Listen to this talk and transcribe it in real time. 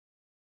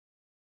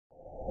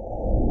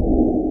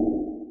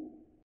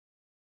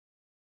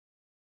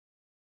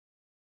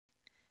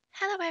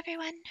Hello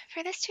everyone!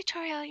 For this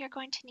tutorial you're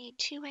going to need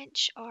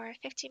 2-inch or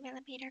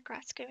 50mm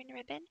grosgrain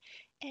ribbon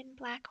in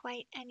black,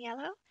 white, and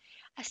yellow,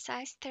 a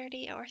size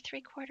 30 or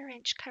 3/4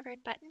 inch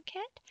covered button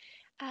kit,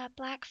 a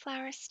black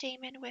flower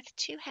stamen with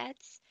 2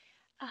 heads,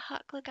 a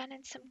hot glue gun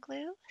and some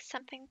glue,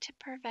 something to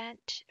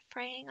prevent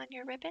fraying on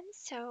your ribbon,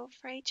 so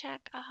fray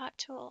check, a hot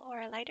tool or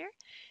a lighter,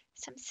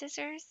 some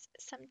scissors,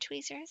 some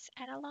tweezers,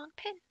 and a long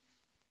pin.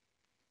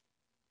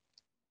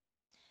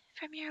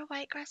 From your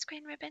white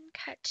grosgrain ribbon,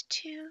 cut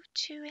two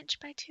 2-inch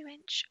by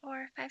 2-inch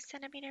or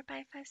 5cm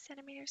by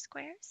 5cm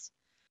squares.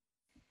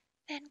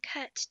 Then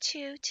cut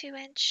two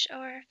 2-inch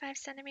or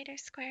 5cm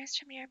squares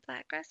from your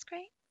black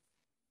grosgrain.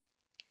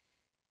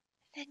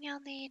 Then you'll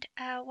need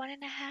a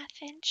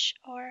 1.5-inch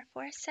or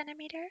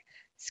 4cm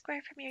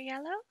square from your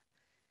yellow,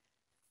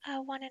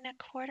 a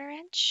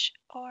 1.25-inch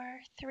or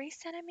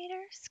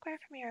 3cm square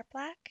from your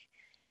black,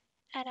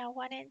 and a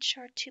 1-inch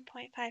or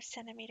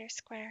 2.5cm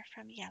square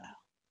from yellow.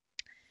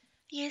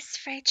 Use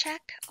Fray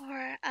check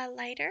or a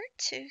lighter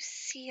to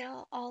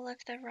seal all of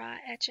the raw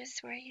edges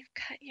where you've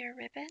cut your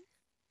ribbon,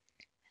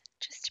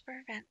 just to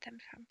prevent them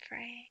from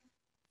fraying.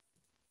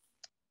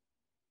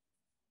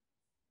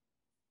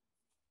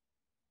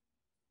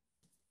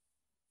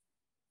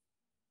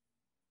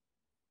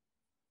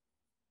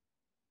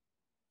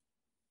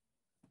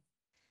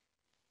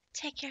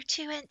 Take your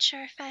 2-inch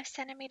or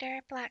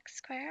 5cm black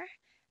square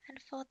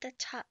and fold the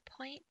top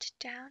point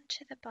down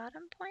to the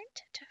bottom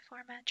point to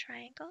form a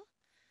triangle.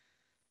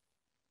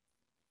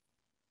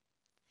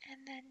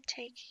 And then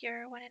take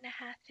your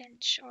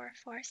 1.5-inch or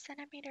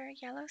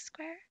 4cm yellow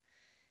square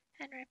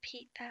and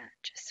repeat that.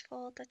 Just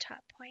fold the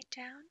top point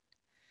down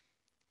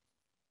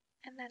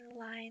and then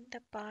line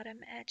the bottom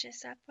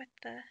edges up with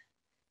the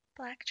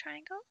black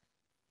triangle.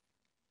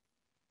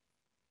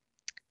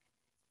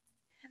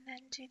 And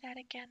then do that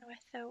again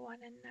with the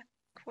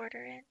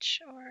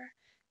 1.25-inch or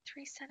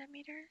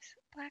 3cm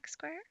black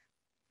square.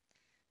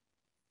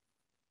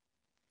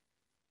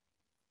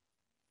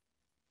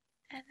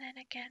 And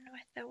then again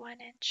with the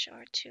 1-inch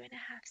or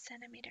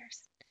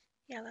 2.5cm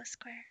yellow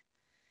square.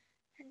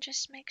 And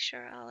just make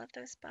sure all of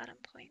those bottom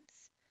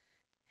points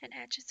and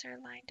edges are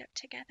lined up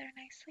together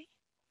nicely.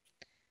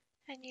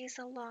 And use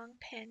a long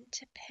pin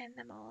to pin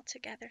them all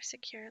together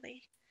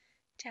securely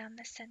down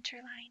the center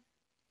line.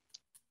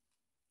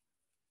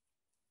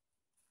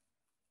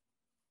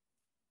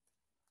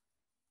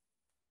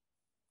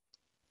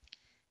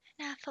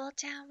 Now fold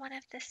down one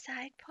of the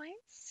side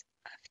points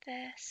of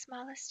the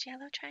smallest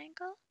yellow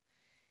triangle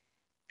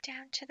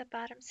down to the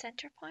bottom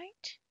center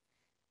point,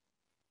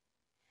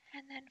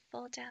 and then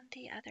fold down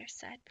the other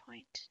side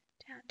point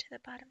down to the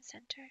bottom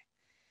center,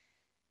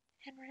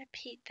 and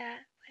repeat that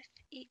with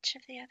each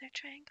of the other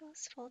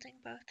triangles, folding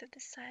both of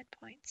the side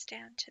points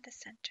down to the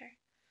center.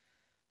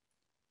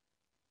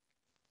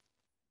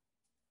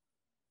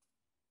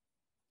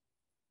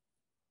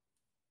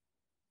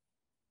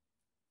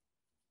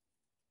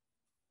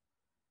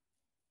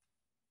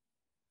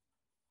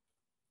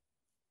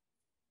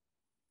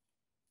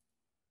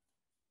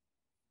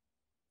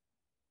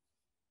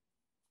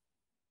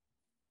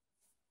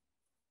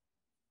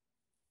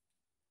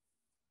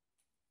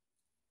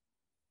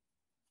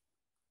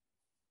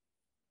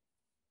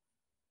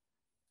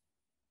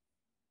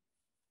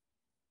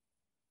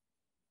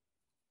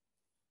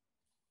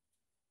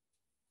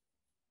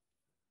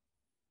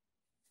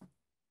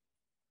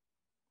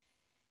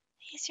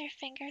 Use your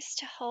fingers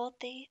to hold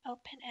the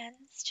open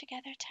ends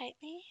together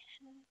tightly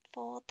and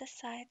fold the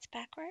sides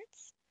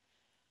backwards.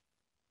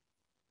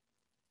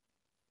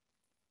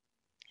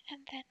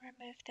 And then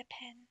remove the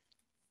pin.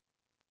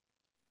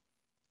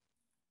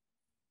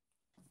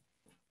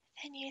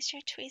 Then use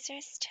your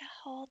tweezers to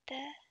hold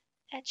the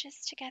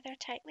edges together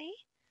tightly.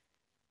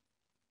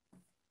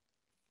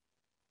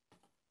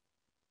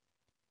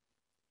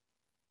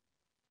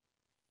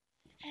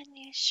 And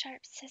use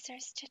sharp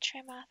scissors to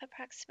trim off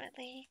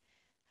approximately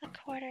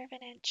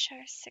 1/4 inch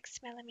or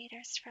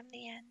 6mm from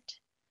the end.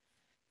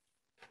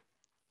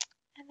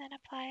 And then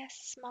apply a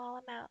small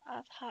amount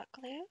of hot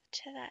glue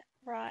to that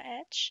raw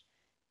edge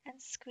and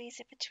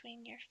squeeze it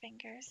between your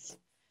fingers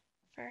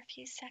for a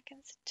few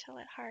seconds until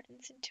it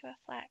hardens into a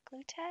flat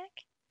glue tag.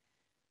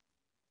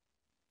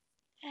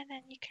 And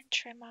then you can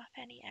trim off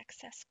any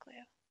excess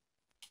glue.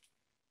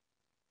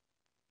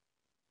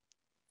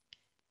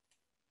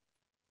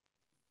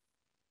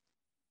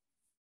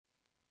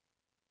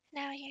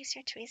 Now use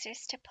your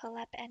tweezers to pull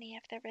up any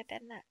of the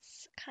ribbon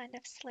that's kind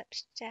of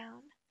slipped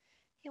down.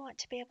 You want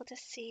to be able to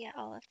see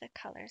all of the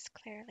colors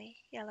clearly,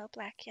 yellow,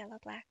 black, yellow,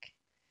 black.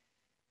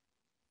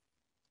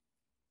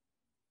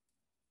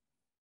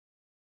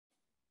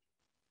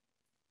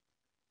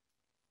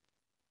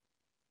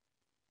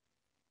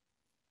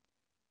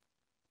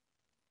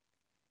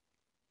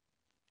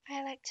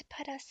 I like to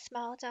put a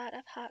small dot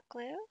of hot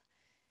glue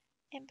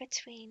in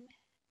between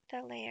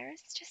the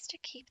layers just to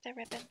keep the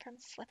ribbon from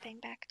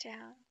slipping back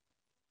down.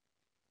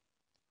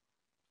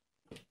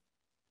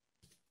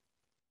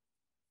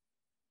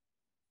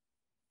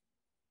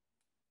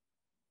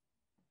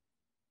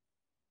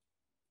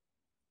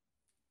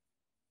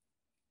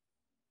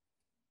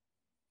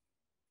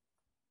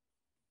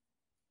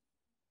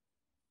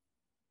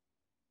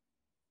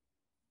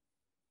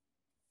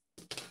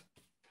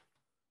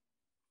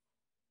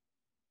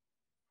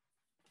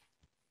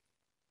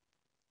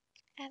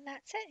 And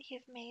that's it,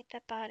 you've made the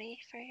body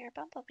for your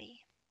bumblebee.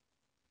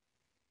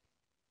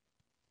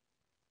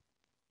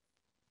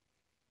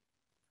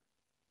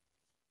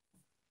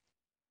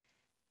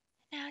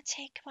 Now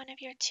take one of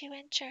your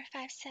 2-inch or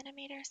 5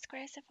 cm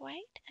squares of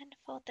white and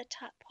fold the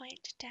top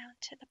point down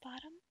to the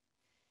bottom.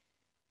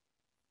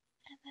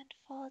 And then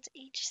fold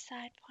each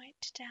side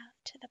point down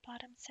to the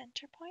bottom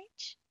center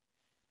point.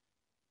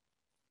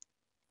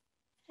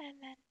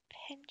 And then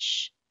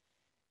pinch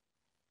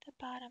the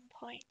bottom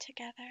point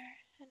together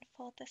and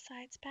fold the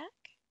sides back.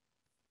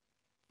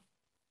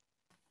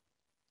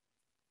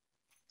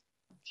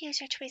 Use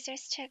your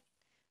tweezers to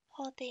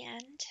hold the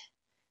end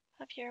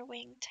of your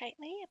wing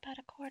tightly, about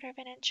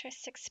 1/4 inch or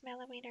 6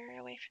 mm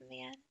away from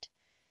the end,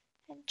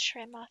 and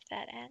trim off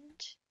that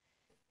end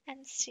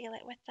and seal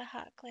it with the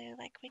hot glue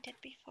like we did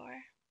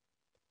before.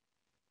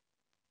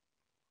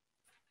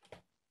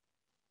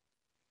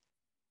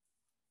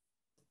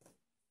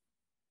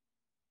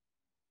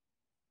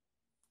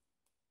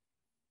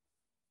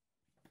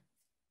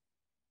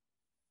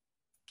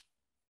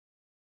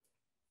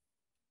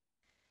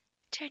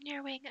 Turn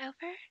your wing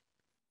over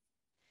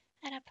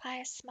and apply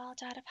a small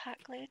dot of hot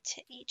glue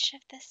to each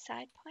of the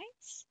side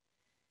points.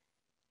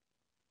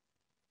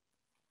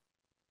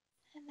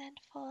 And then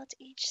fold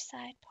each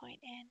side point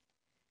in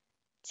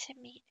to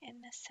meet in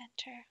the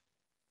center.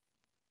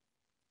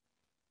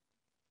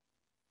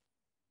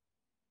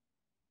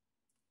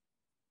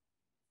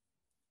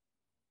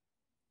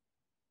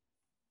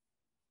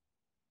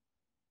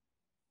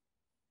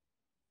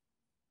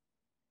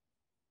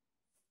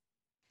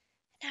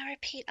 Now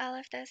repeat all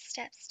of those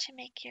steps to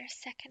make your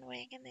second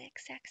wing in the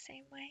exact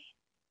same way.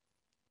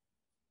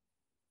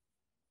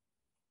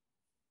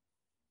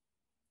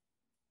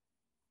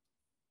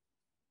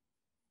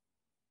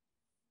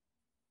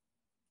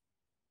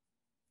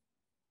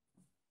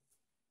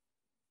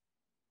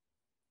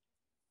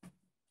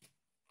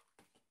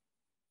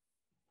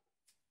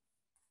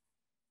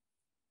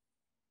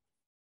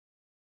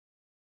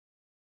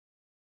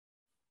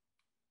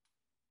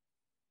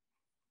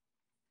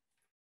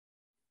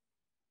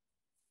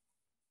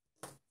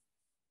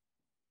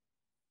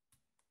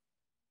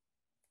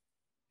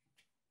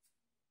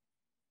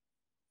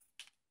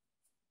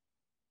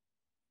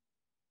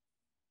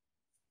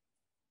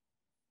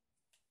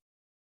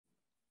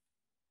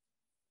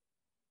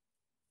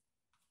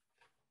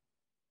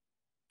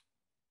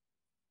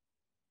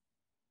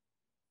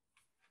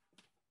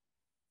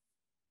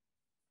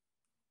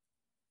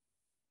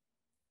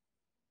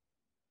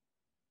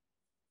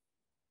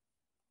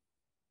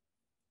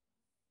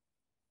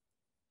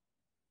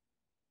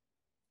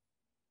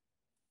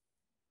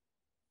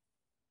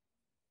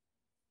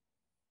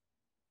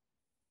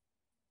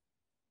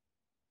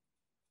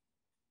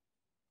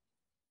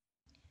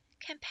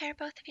 Compare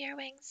both of your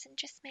wings and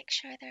just make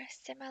sure they're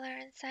similar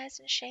in size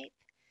and shape.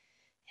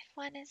 If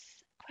one is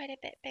quite a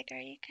bit bigger,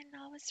 you can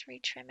always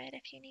retrim it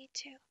if you need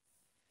to.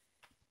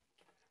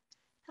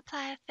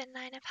 Apply a thin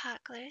line of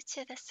hot glue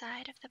to the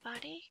side of the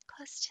body,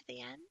 close to the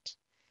end,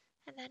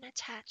 and then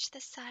attach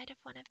the side of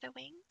one of the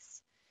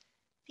wings.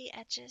 The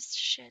edges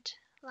should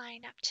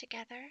line up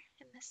together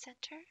in the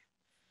center.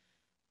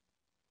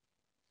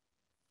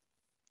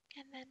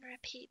 And then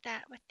repeat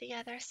that with the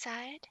other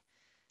side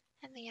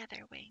and the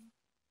other wing.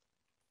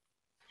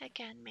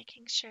 Again,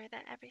 making sure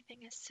that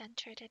everything is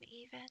centered and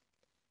even.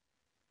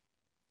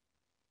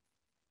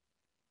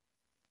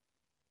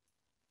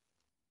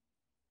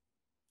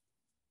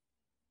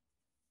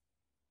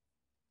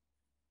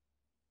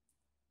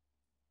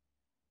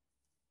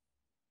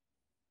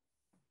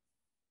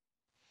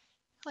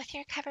 With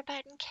your cover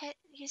button kit,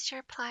 use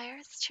your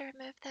pliers to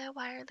remove the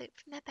wire loop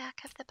from the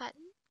back of the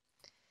button.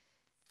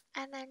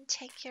 And then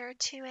take your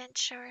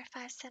 2-inch or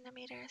 5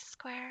 cm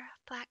square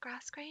of black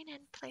grosgrain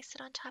and place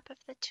it on top of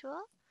the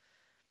tool.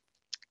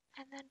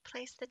 And then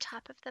place the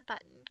top of the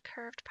button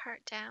curved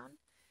part down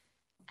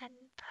and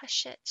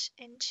push it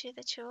into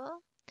the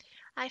tool.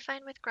 I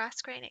find with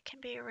grosgrain it can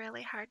be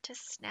really hard to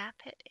snap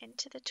it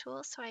into the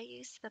tool, so I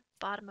use the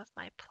bottom of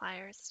my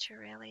pliers to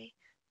really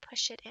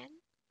push it in.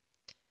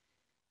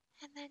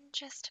 And then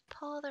just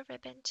pull the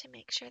ribbon to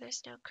make sure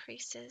there's no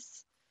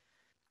creases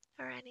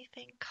or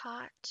anything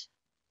caught.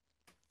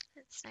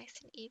 It's nice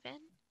and even.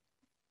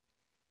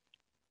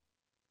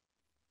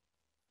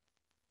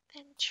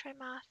 Then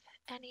trim off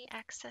any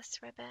excess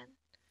ribbon,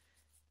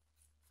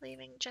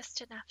 leaving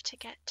just enough to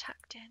get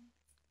tucked in.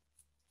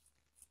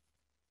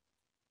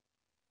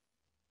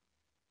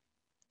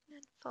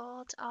 And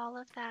fold all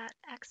of that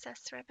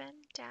excess ribbon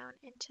down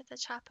into the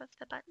top of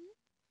the button.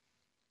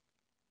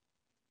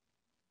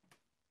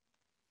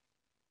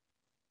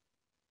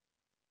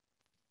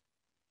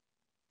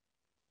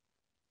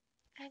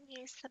 And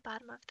use the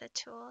bottom of the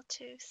tool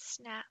to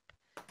snap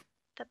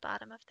the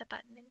bottom of the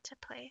button into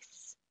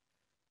place.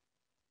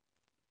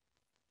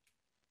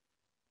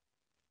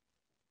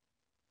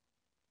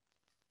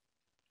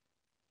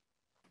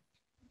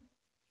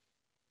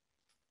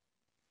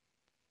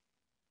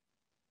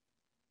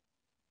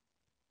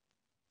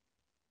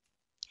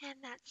 And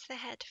that's the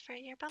head for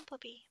your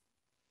bumblebee.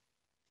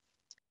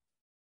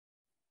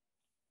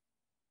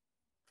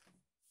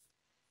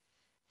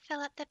 Fill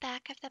up the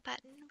back of the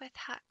button with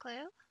hot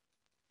glue.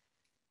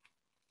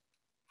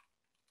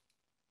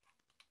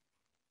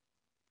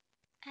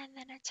 And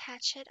then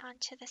attach it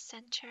onto the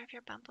center of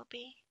your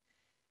bumblebee,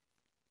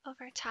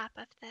 over top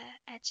of the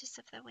edges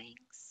of the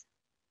wings.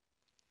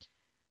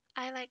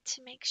 I like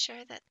to make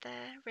sure that the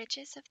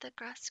ridges of the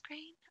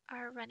grosgrain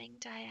are running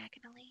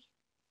diagonally.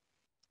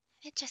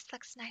 It just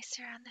looks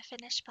nicer on the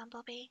finished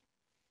bumblebee.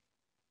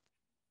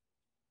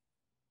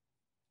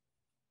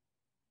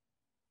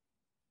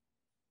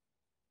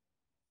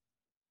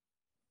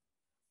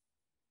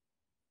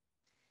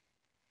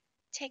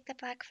 Take the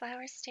black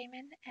flower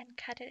stamen and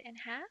cut it in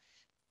half.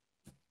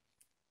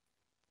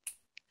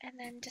 And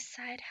then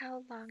decide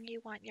how long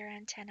you want your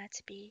antenna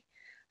to be.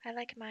 I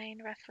like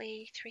mine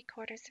roughly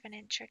 3/4 of an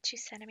inch or 2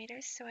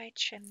 centimeters, so I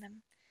trim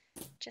them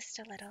just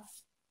a little.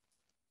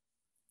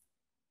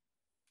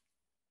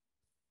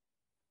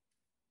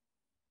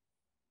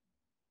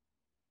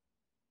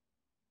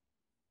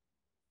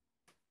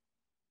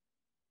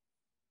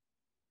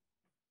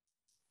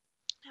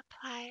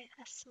 Apply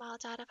a small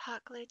dot of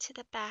hot glue to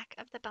the back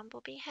of the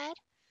bumblebee head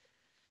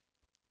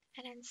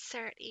and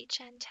insert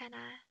each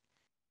antenna.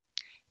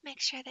 Make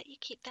sure that you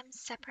keep them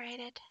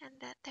separated and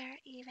that they're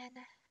even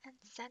and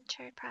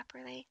centered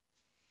properly.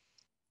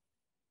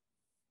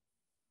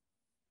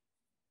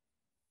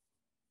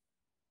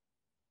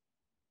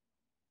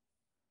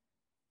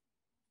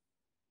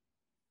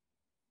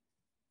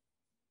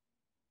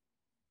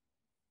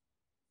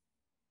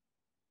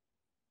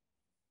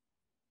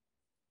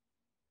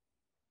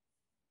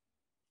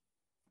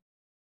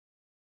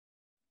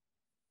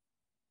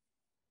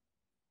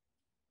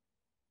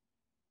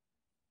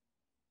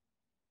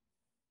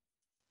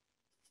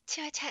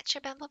 To attach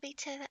your bumblebee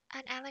to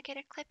an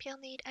alligator clip, you'll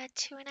need a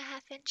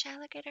 2.5-inch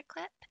alligator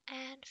clip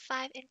and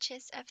 5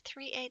 inches of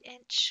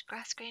 3/8-inch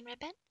grosgrain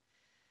ribbon.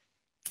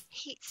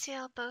 Heat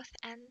seal both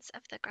ends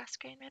of the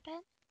grosgrain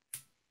ribbon.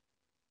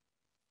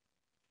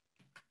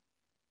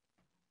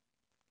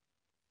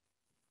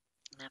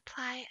 And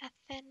apply a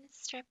thin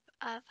strip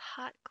of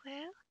hot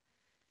glue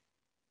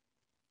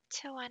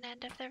to one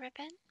end of the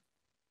ribbon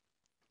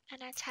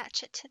and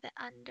attach it to the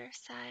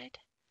underside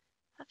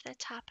of the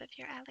top of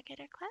your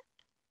alligator clip.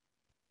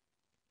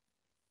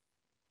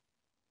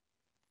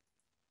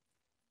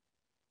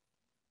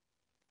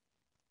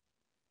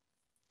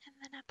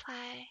 And then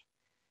apply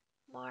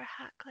more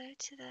hot glue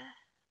to the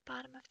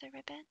bottom of the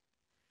ribbon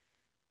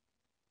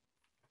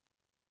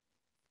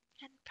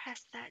and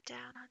press that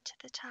down onto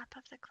the top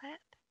of the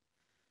clip.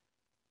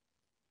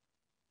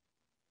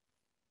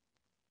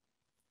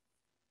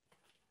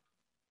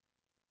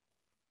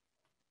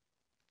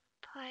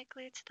 Apply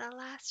glue to the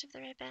last of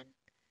the ribbon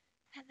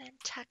and then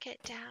tuck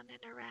it down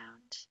and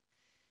around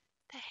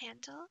the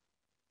handle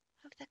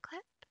of the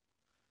clip.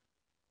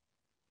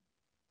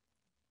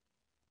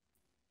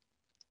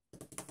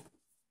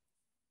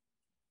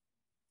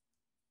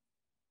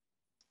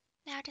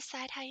 Now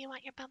decide how you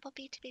want your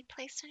bumblebee to be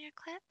placed on your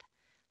clip.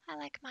 I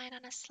like mine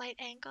on a slight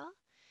angle.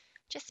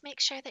 Just make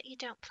sure that you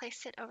don't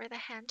place it over the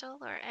handle,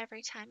 or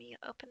every time you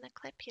open the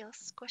clip you'll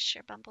squish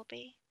your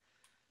bumblebee.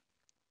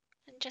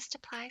 And just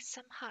apply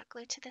some hot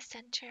glue to the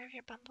center of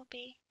your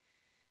bumblebee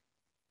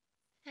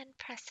and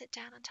press it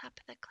down on top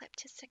of the clip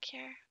to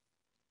secure.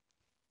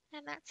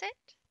 And that's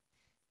it.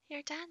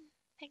 You're done.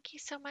 Thank you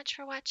so much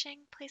for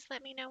watching. Please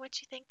let me know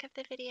what you think of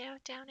the video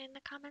down in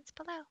the comments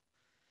below.